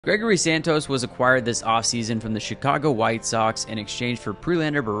Gregory Santos was acquired this offseason from the Chicago White Sox in exchange for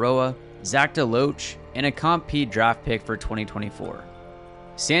Prelander Berroa, Zach DeLoach, and a Comp P draft pick for 2024.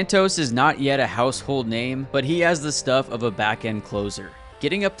 Santos is not yet a household name, but he has the stuff of a back-end closer.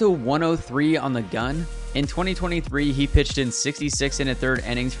 Getting up to 103 on the gun, in 2023 he pitched in 66 1/3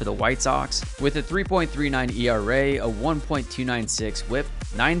 innings for the White Sox with a 3.39 ERA, a 1.296 WHIP,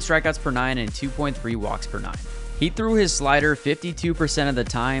 9 strikeouts per 9, and 2.3 walks per 9. He threw his slider 52% of the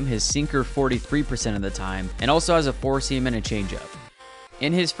time, his sinker 43% of the time, and also has a four-seam and a changeup.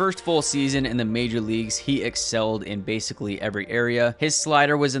 In his first full season in the major leagues, he excelled in basically every area. His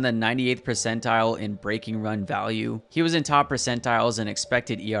slider was in the 98th percentile in breaking run value. He was in top percentiles in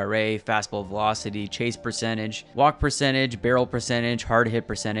expected ERA, fastball velocity, chase percentage, walk percentage, barrel percentage, hard hit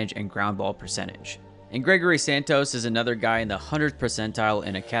percentage, and ground ball percentage. And Gregory Santos is another guy in the 100th percentile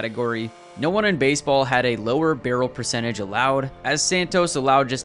in a category. No one in baseball had a lower barrel percentage allowed, as Santos allowed just